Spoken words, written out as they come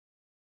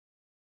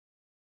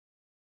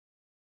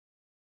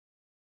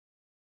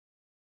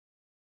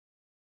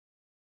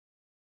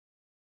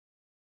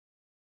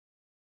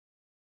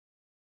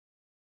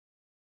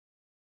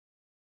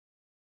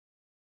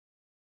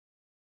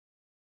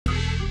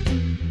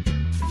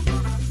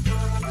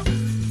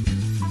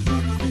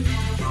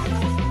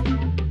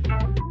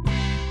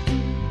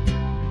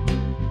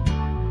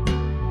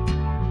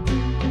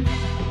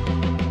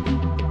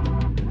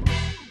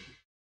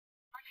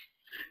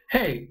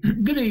Hey,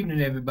 good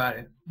evening,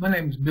 everybody. My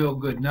name is Bill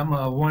Goodin. I'm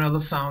one of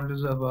the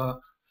founders of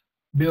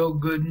Bill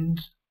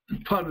Goodin's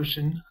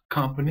publishing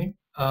company.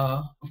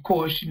 Of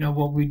course,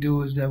 what we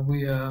do is that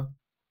we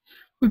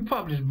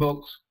publish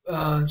books.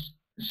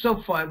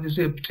 So far, at this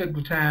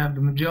particular time,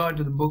 the majority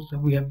of the books that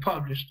we have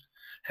published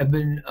have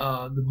been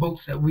the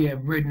books that we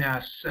have written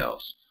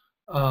ourselves.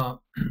 Of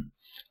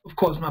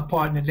course, my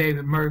partner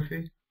David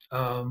Murphy.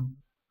 Um,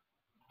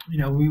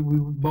 we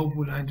both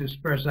would like to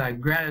express our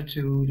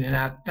gratitude and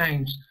our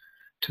thanks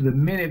to the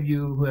many of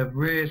you who have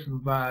read some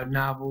of our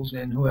novels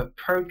and who have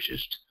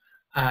purchased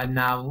our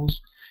novels.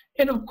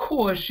 And of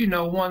course,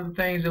 one of the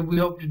things that we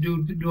hope to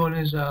do during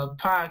this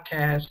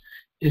podcast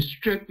is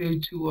strictly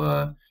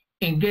to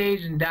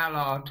engage in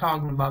dialogue,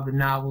 talking about the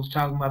novels,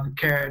 talking about the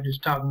characters,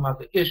 talking about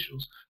the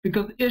issues,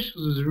 because the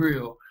issues is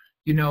real.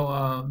 We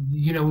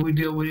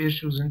deal with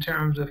issues in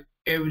terms of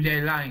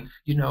everyday life.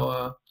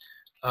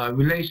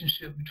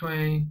 Relationship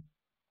between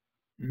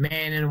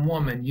man and a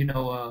woman.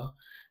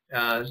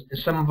 In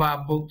some of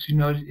our books,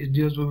 it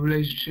deals with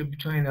relationship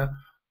between a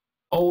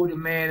older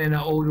man and an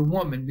older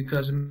woman,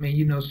 because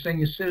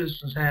senior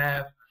citizens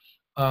have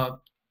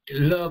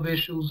love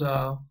issues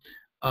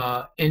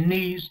and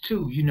needs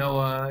too.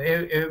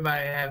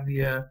 Everybody have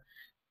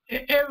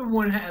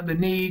everyone have the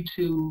need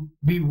to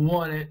be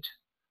wanted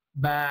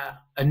by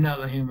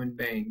another human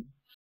being.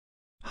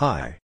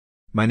 Hi.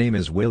 My name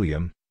is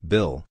William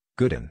Bill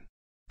Goodin.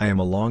 I am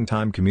a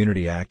longtime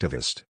community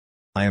activist.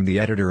 I am the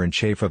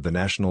editor-in-chief of the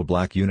National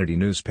Black Unity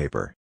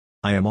newspaper.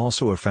 I am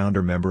also a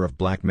founder member of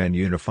Black Men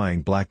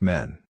Unifying Black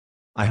Men.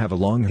 I have a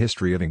long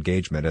history of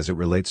engagement as it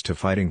relates to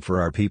fighting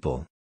for our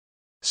people.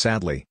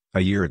 Sadly,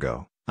 a year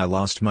ago, I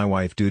lost my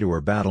wife due to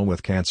her battle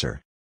with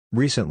cancer.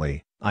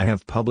 Recently, I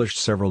have published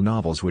several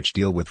novels which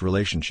deal with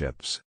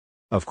relationships.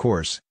 Of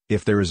course,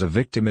 if there is a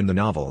victim in the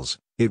novels,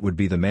 it would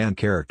be the man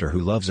character who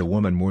loves a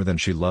woman more than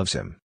she loves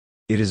him.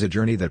 It is a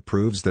journey that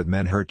proves that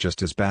men hurt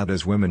just as bad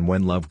as women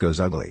when love goes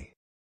ugly.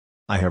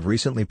 I have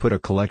recently put a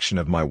collection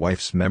of my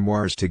wife's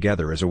memoirs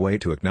together as a way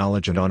to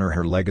acknowledge and honor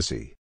her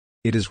legacy.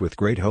 It is with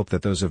great hope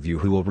that those of you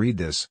who will read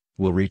this,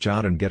 will reach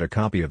out and get a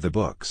copy of the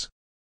books.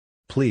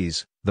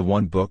 Please, the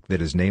one book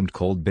that is named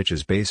Cold Bitch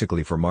is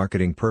basically for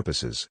marketing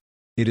purposes.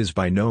 It is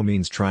by no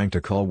means trying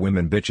to call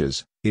women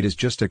bitches, it is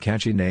just a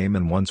catchy name,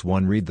 and once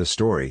one read the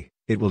story,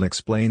 it will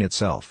explain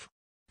itself.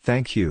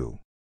 Thank you.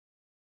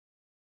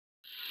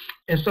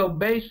 And so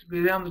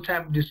basically, them the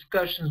type of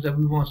discussions that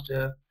we want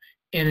to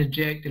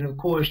interject, and of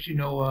course,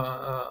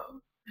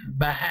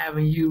 by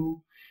having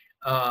you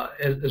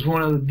as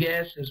one of the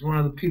guests, as one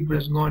of the people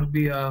that's going to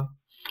be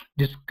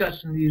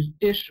discussing these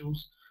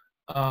issues,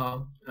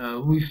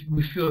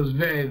 we feel is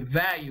very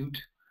valued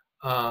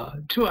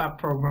to our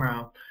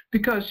program,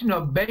 because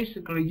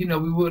basically,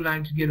 we would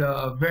like to get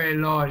a very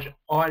large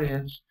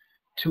audience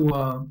to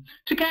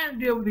kind of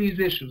deal with these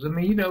issues.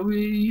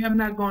 I'm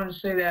not going to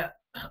say that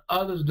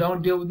others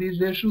don't deal with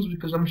these issues,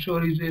 because I'm sure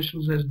these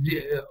issues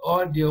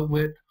are dealt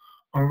with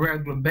on a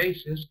regular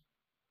basis.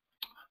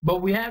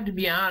 But we have to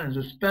be honest,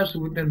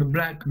 especially within the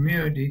Black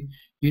community,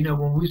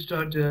 when we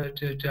start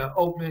to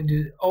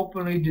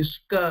openly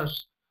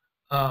discuss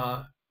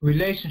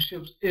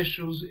relationships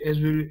issues as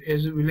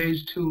it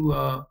relates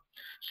to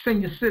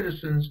senior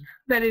citizens,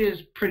 that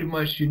is pretty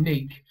much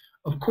unique.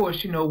 Of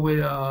course, with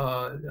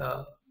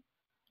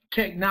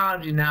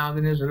technology now,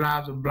 then there's a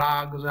lot of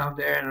bloggers out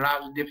there and a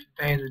lot of different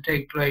things that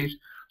take place.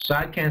 So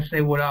I can't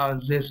say what all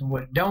exists and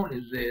what don't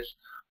exist.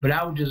 But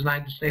I would just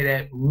like to say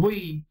that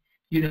we,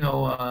 me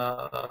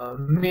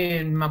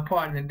and my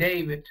partner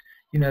David,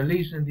 at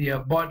least in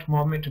the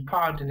Baltimore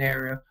metropolitan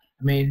area,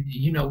 we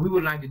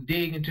would like to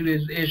dig into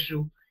this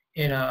issue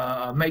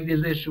and make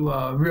this issue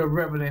a real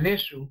relevant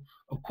issue,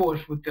 of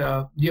course, with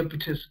your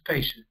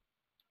participation.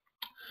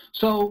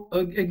 So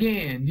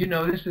again,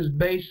 this is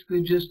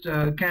basically just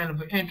kind of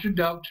an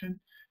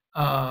introduction.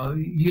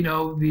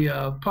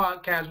 The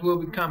podcast will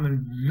be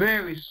coming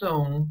very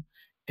soon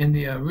in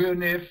the real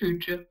near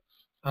future.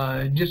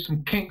 Just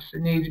some kinks that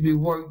need to be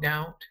worked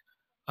out.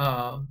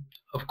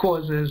 Of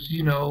course, as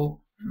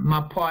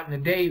my partner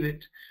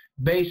David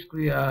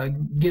basically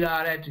get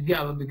all that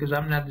together, because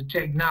I'm not the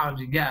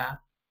technology guy.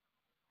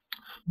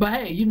 But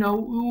hey,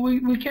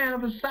 we kind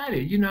of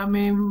excited.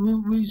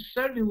 We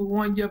certainly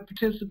want your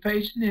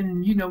participation,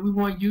 and we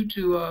want you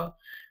to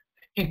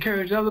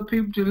encourage other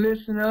people to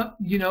listen up.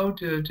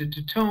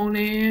 To tune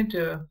in,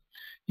 to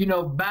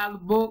buy the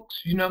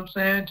books.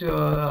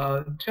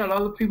 To tell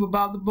other people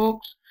about the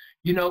books.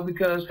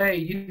 Because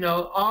hey,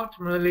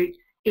 ultimately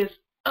it's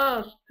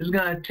us that's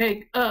gonna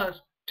take us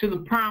to the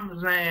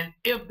promised land,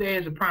 if there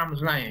is a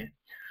promised land.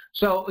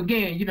 So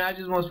again, I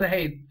just want to say,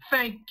 hey,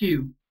 thank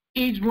you,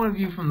 each one of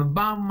you, from the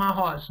bottom of my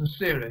heart,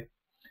 sincerely.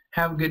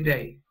 Have a good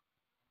day.